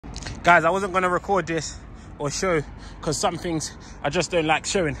Guys, I wasn't going to record this or show because some things I just don't like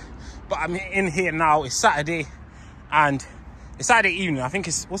showing. But I'm in here now. It's Saturday and it's Saturday evening. I think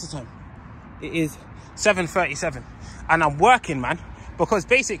it's, what's the time? It is 7:37 and I'm working, man, because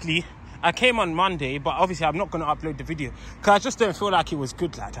basically I came on Monday, but obviously I'm not going to upload the video because I just don't feel like it was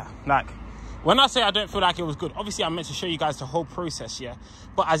good like that. Like, when I say I don't feel like it was good, obviously I'm meant to show you guys the whole process, yeah?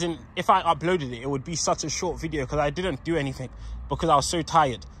 But as in, if I uploaded it, it would be such a short video because I didn't do anything because I was so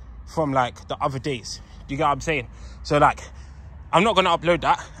tired from, like, the other days. Do you get what I'm saying? So, like, I'm not going to upload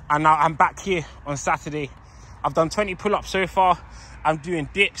that. And now I'm back here on Saturday. I've done 20 pull-ups so far. I'm doing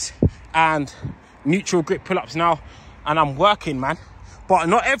dips and neutral grip pull-ups now. And I'm working, man. But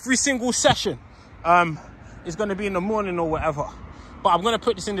not every single session is going to be in the morning or whatever. But I'm going to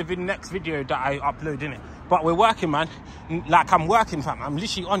put this in the next video that I upload, innit? But we're working, man. Like, I'm working, fam. I'm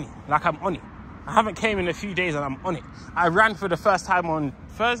literally on it. Like, I'm on it. I haven't came in a few days and I'm on it. I ran for the first time on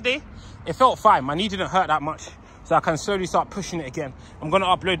Thursday. It felt fine. My knee didn't hurt that much. So I can slowly start pushing it again. I'm going to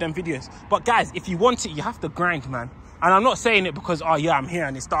upload them videos. But, guys, if you want it, you have to grind, man. And I'm not saying it because, oh, yeah, I'm here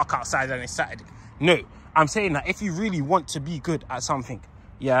and it's dark outside and it's Saturday. No. I'm saying that if you really want to be good at something,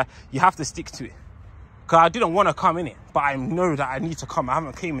 yeah, you have to stick to it. Because I didn't want to come in it, but I know that I need to come. I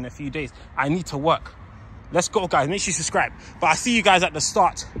haven't came in a few days. I need to work. Let's go, guys. Make sure you subscribe. But I'll see you guys at the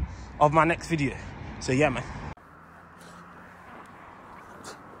start of my next video. So, yeah, man.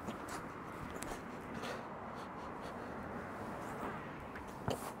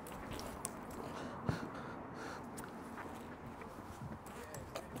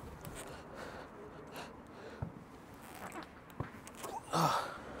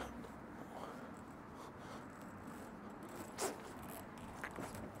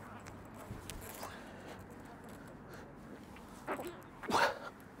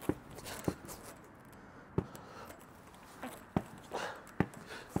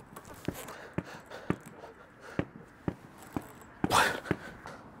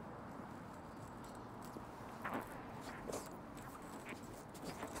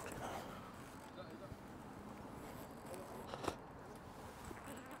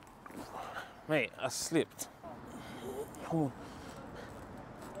 Mate, I slipped. Oh.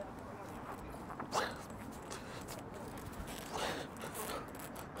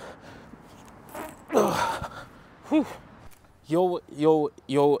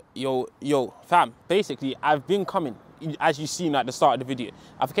 Yo, fam, basically, I've been coming, as you've seen at the start of the video.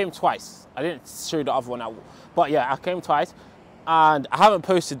 I've came twice. I didn't show the other one out, but yeah, I came twice. And I haven't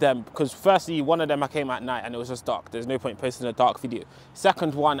posted them because firstly, one of them I came at night and it was just dark. There's no point posting a dark video.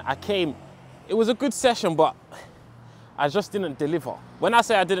 Second one, I came, it was a good session, but I just didn't deliver. When I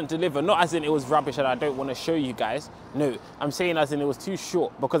say I didn't deliver, not as in it was rubbish and I don't want to show you guys. No, I'm saying as in it was too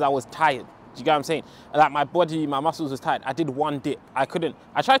short because I was tired. Do you get what I'm saying? Like my body, my muscles was tired. I did one dip. I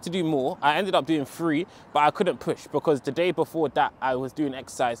tried to do more. I ended up doing 3, but I couldn't push because the day before that I was doing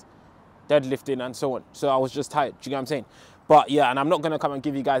exercise, deadlifting and so on. So I was just tired. Do you get what I'm saying? But yeah, and I'm not going to come and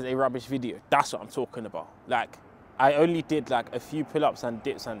give you guys a rubbish video. That's what I'm talking about. Like, I only did like a few pull-ups and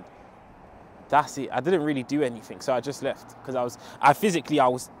dips and that's it. I didn't really do anything. So I just left because I physically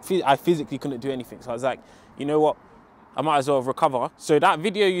couldn't do anything. So I was like, you know what? I might as well recover. So that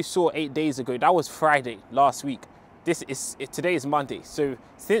video you saw 8 days ago, that was Friday last week. Today is Monday. So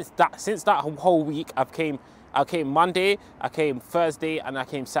since that whole week, I came Monday, I came Thursday, and I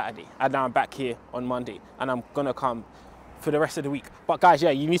came Saturday. And now I'm back here on Monday. And I'm going to come for the rest of the week. But guys, yeah,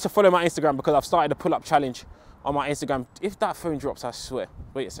 you need to follow my Instagram because I've started a pull-up challenge on my Instagram. If that phone drops, I swear.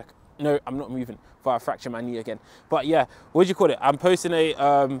 Wait a second. No, I'm not moving before I fracture my knee again. But yeah, what do you call it? I'm posting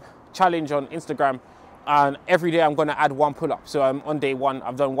a challenge on Instagram and every day I'm going to add 1 pull-up. So I'm on day 1,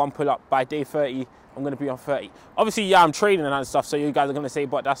 I've done 1 pull-up. By day 30, I'm going to be on 30. Obviously, yeah, I'm training and stuff. So you guys are going to say,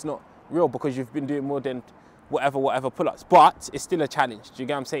 but that's not real because you've been doing more than whatever pull-ups. But it's still a challenge. Do you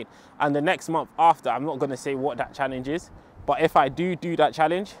get what I'm saying? And the next month after, I'm not going to say what that challenge is. But if I do that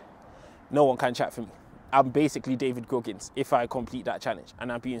challenge, no one can chat for me. I'm basically David Goggins if I complete that challenge,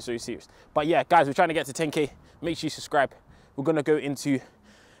 and I'm being so serious. But yeah, guys, we're trying to get to 10K. Make sure you subscribe. We're going to go into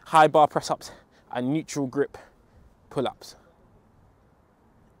high bar press-ups and neutral grip pull-ups.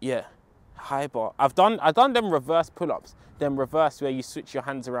 Yeah, high bar. I've done them reverse pull-ups, them reverse where you switch your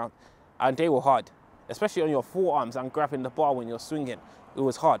hands around, and they were hard, especially on your forearms and grabbing the bar when you're swinging. It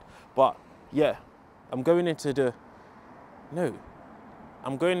was hard. But yeah, I'm going into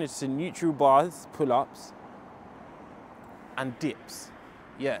neutral bars, pull-ups, and dips.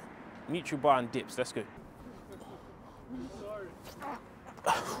 Yeah, neutral bar and dips. Let's go.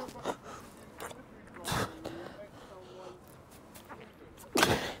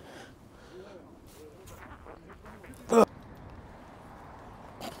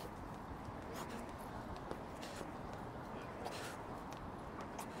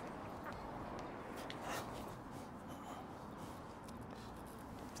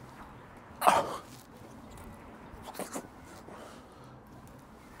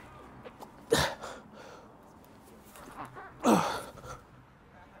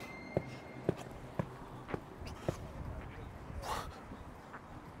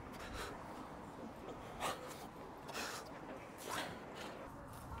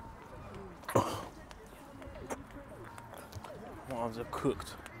 arms are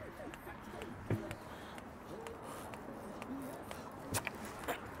cooked.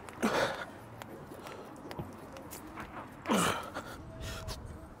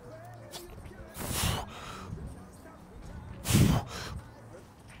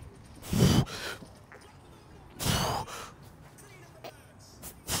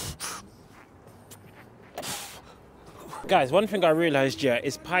 Guys, one thing I realized, yeah,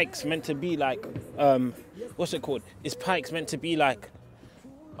 is pikes meant to be like, what's it called? Is pikes meant to be like,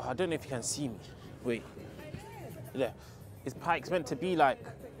 oh, I don't know if you can see me. Wait, there. Is pikes meant to be like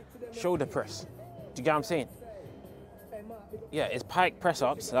shoulder press? Do you get what I'm saying? Yeah, is pike press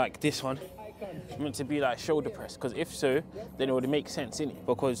ups like this one meant to be like shoulder press? Because if so, then it would make sense, innit?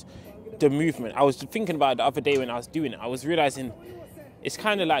 Because the movement, I was thinking about it the other day when I was doing it, I was realizing it's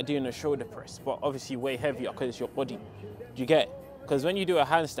kind of like doing a shoulder press, but obviously way heavier because it's your body. Do you get? Because when you do a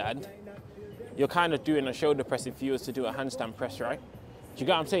handstand, you're kind of doing a shoulder press if you was to do a handstand press, right? Do you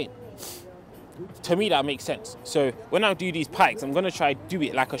get what I'm saying? To me, that makes sense. So when I do these pikes, I'm gonna try do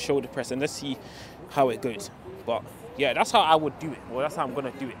it like a shoulder press and let's see how it goes. But yeah, that's how I would do it. Well, that's how I'm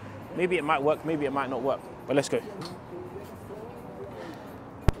gonna do it. Maybe it might work, maybe it might not work, but let's go.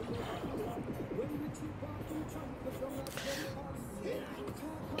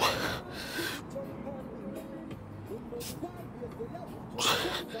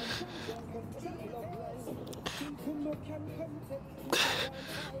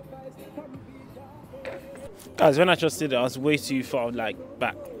 Guys, when I just did it, I was way too far like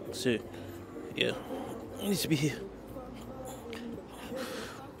back, so yeah, it needs to be here.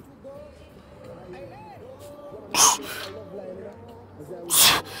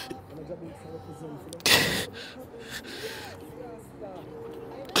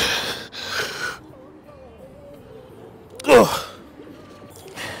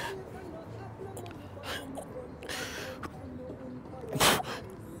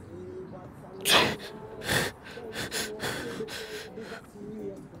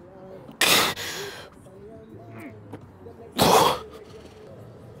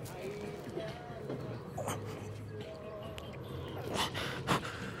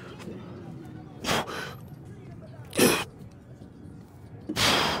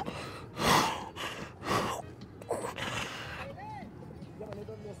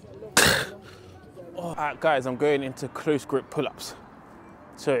 Alright guys, I'm going into close grip pull-ups.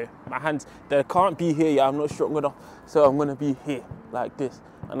 So my hands, they can't be here yet, I'm not strong enough. So I'm gonna be here like this.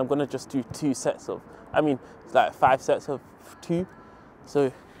 And I'm gonna just do 2 sets of, it's like 5 sets of 2.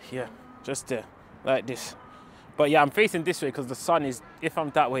 So yeah, just there, like this. But yeah, I'm facing this way because the sun is, if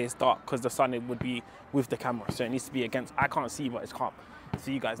I'm that way, it's dark because the sun it would be with the camera. So it needs to be against, I can't see, but it's calm.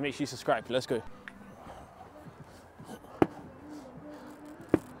 So you guys, make sure you subscribe, let's go.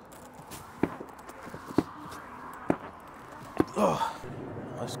 Oh,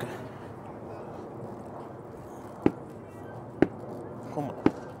 let's go. Come on.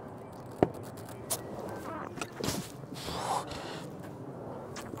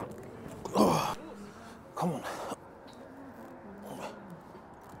 Oh, come on.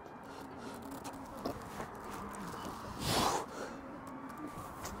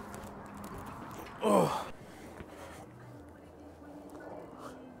 Oh.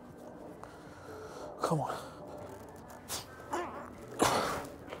 Come on.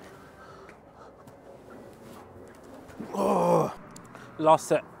 Oh, last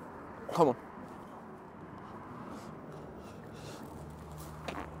set. Come on.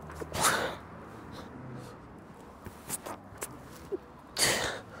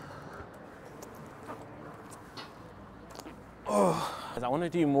 Oh, I want to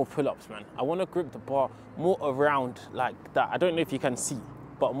do more pull-ups, man. I want to grip the bar more around like that. I don't know if you can see,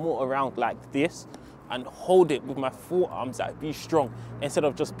 but more around like this and hold it with my forearms, like be strong instead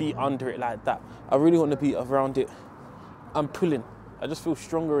of just be under it like that. I really want to be around it. I'm pulling. I just feel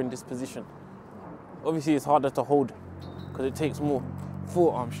stronger in this position. Obviously, it's harder to hold because it takes more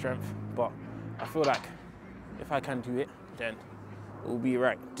forearm strength, but I feel like if I can do it, then it will be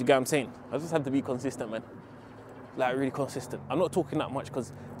right. Do you get what I'm saying? I just have to be consistent, man. Like really consistent. I'm not talking that much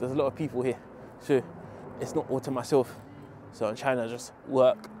because there's a lot of people here, so it's not all to myself. So I'm trying to just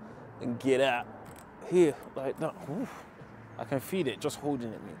work and get out here like that. Ooh, I can feel it just holding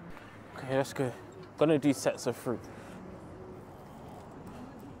it, man. Okay, let's go. Gonna do sets of 3.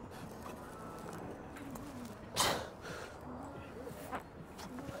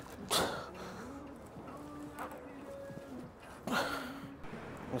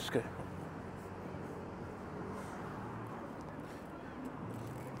 Let's go.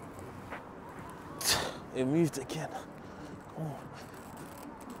 It moved again. Oh.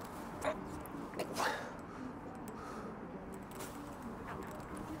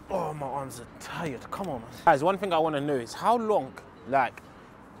 arms are tired. Come on, man. Guys, one thing I want to know is how long, like,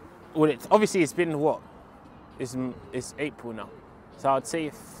 will it, obviously it's been what? It's April now. So I'd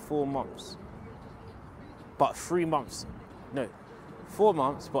say 4 months. But 3 months, no. 4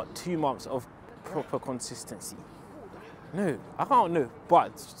 months, but 2 months of proper consistency. No, I can't know.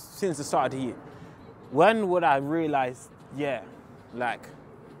 But since the start of the year, when would I realize, like,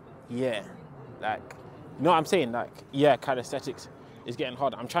 you know what I'm saying? Like, calisthenics is getting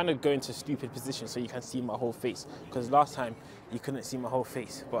harder. I'm trying to go into stupid positions so you can see my whole face. Because last time you couldn't see my whole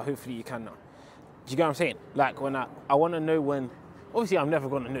face, but hopefully you can now. Do you get what I'm saying? Like, when I want to know when, obviously I'm never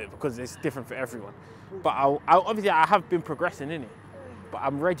going to know because it's different for everyone. But obviously I have been progressing in it. But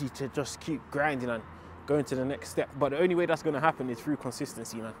I'm ready to just keep grinding and going to the next step. But the only way that's going to happen is through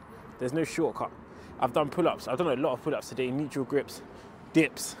consistency, man. There's no shortcut. I've done pull-ups. I've done a lot of pull-ups today, neutral grips,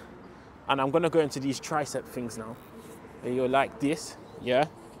 dips. And I'm going to go into these tricep things now. Where you're like this, yeah?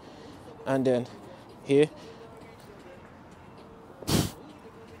 And then here.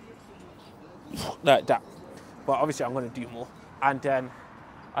 Like that. But obviously I'm going to do more. And then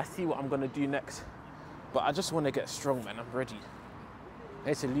I see what I'm going to do next. But I just want to get strong, man. I'm ready. I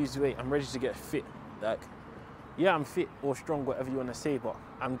need to lose weight. I'm ready to get fit. Like, yeah, I'm fit or strong, whatever you want to say, but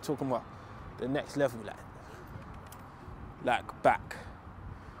I'm talking about the next level, like back.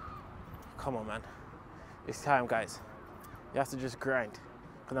 Come on, man. It's time, guys. You have to just grind.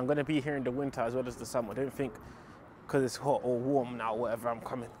 Because I'm going to be here in the winter as well as the summer. Don't think because it's hot or warm now, whatever, I'm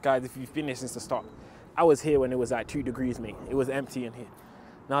coming. Guys, if you've been here since the start, I was here when it was like 2 degrees, mate. It was empty in here.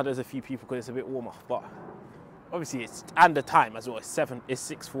 Now there's a few people because it's a bit warmer, but obviously it's, and the time as well, it's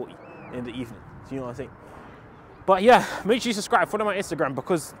 6:40 in the evening. Do you know what I'm saying? But yeah, make sure you subscribe, follow my Instagram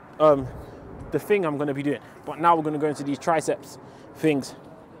because the thing I'm going to be doing. But now we're going to go into these triceps things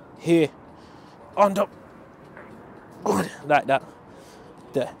here, on top, like that,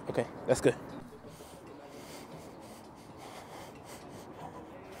 there. Okay, let's go.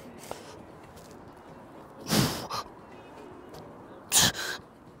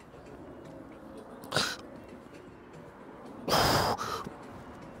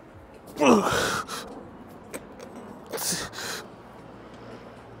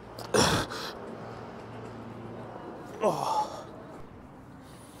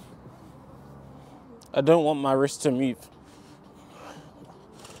 I don't want my wrist to move.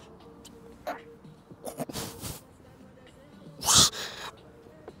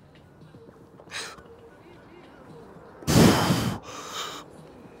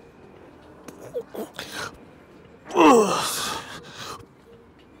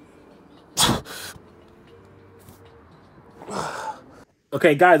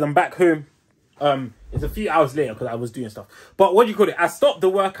 Okay, guys, I'm back home. It's a few hours later because I was doing stuff. But what do you call it? I stopped the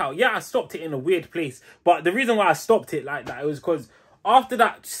workout. Yeah, I stopped it in a weird place. But the reason why I stopped it like that was because after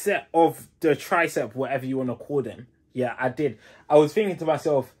that set of the tricep, whatever you want to call them, yeah, I was thinking to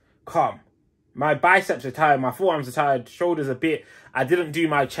myself, calm. My biceps are tired, my forearms are tired, shoulders a bit. I didn't do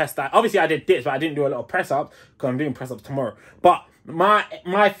my chest. Obviously, I did dips, but I didn't do a lot of press-ups because I'm doing press-ups tomorrow. But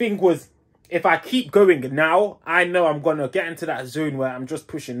my thing was, if I keep going now, I know I'm going to get into that zone where I'm just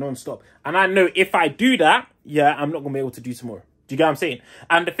pushing non-stop. And I know if I do that, yeah, I'm not going to be able to do tomorrow. Do you get what I'm saying?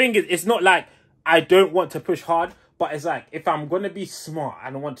 And the thing is, it's not like I don't want to push hard, but it's like if I'm going to be smart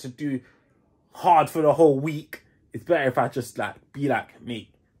and I want to do hard for the whole week, it's better if I just like be like, mate,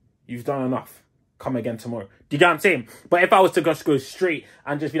 you've done enough. Come again tomorrow. Do you get what I'm saying? But if I was to just go straight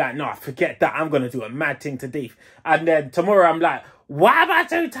and just be like, nah, forget that. I'm going to do a mad thing today. And then tomorrow I'm like, why am I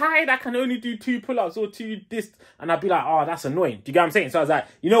so tired? I can only do 2 pull-ups or 2 this. And I'd be like, oh, that's annoying. Do you get what I'm saying? So I was like,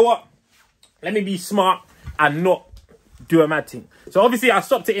 you know what? Let me be smart and not do a mad thing. So obviously I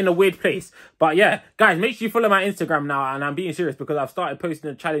stopped it in a weird place. But yeah, guys, make sure you follow my Instagram now. And I'm being serious because I've started posting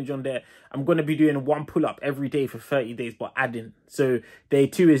a challenge on there. I'm going to be doing 1 pull-up every day for 30 days, but adding. So day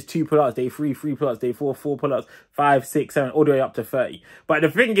 2 is 2 pull-ups, day 3, 3 pull-ups, day 4, 4 pull-ups, 5, 6, 7, all the way up to 30. But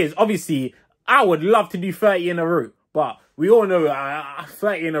the thing is, obviously, I would love to do 30 in a row. But we all know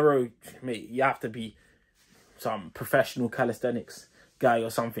 30 in a row, mate, you have to be some professional calisthenics guy or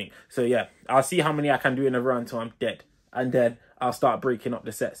something. So yeah, I'll see how many I can do in a row until I'm dead. And then I'll start breaking up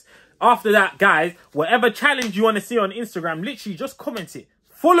the sets. After that, guys, whatever challenge you want to see on Instagram, literally just comment it.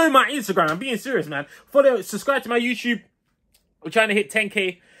 Follow my Instagram. I'm being serious, man. Follow, subscribe to my YouTube. We're trying to hit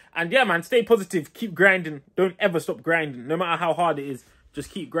 10K. And yeah, man, stay positive. Keep grinding. Don't ever stop grinding. No matter how hard it is,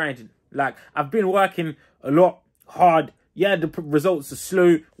 just keep grinding. Like, I've been working a lot, hard. Yeah, the results are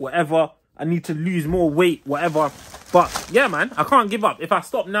slow, whatever. I need to lose more weight, whatever. But yeah, man, I can't give up. If I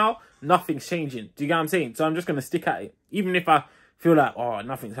stop now, nothing's changing. Do you get what I'm saying? So I'm just going to stick at it. Even if I feel like, oh,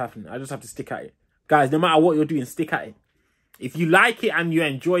 nothing's happening, I just have to stick at it. Guys, no matter what you're doing, stick at it. If you like it and you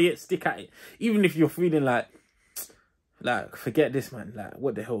enjoy it, stick at it. Even if you're feeling like, forget this, man. Like,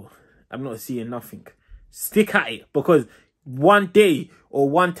 what the hell? I'm not seeing nothing. Stick at it, because one day or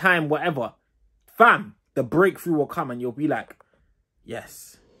one time, whatever, fam, the breakthrough will come and you'll be like,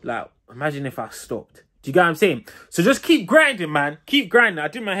 yes. Like, imagine if I stopped. Do you get what I'm saying? So just keep grinding, man. Keep grinding. I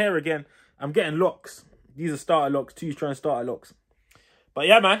did my hair again. I'm getting locks. These are starter locks. 2 strand starter locks. But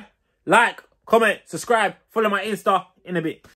yeah, man. Like, comment, subscribe, follow my Insta in a bit.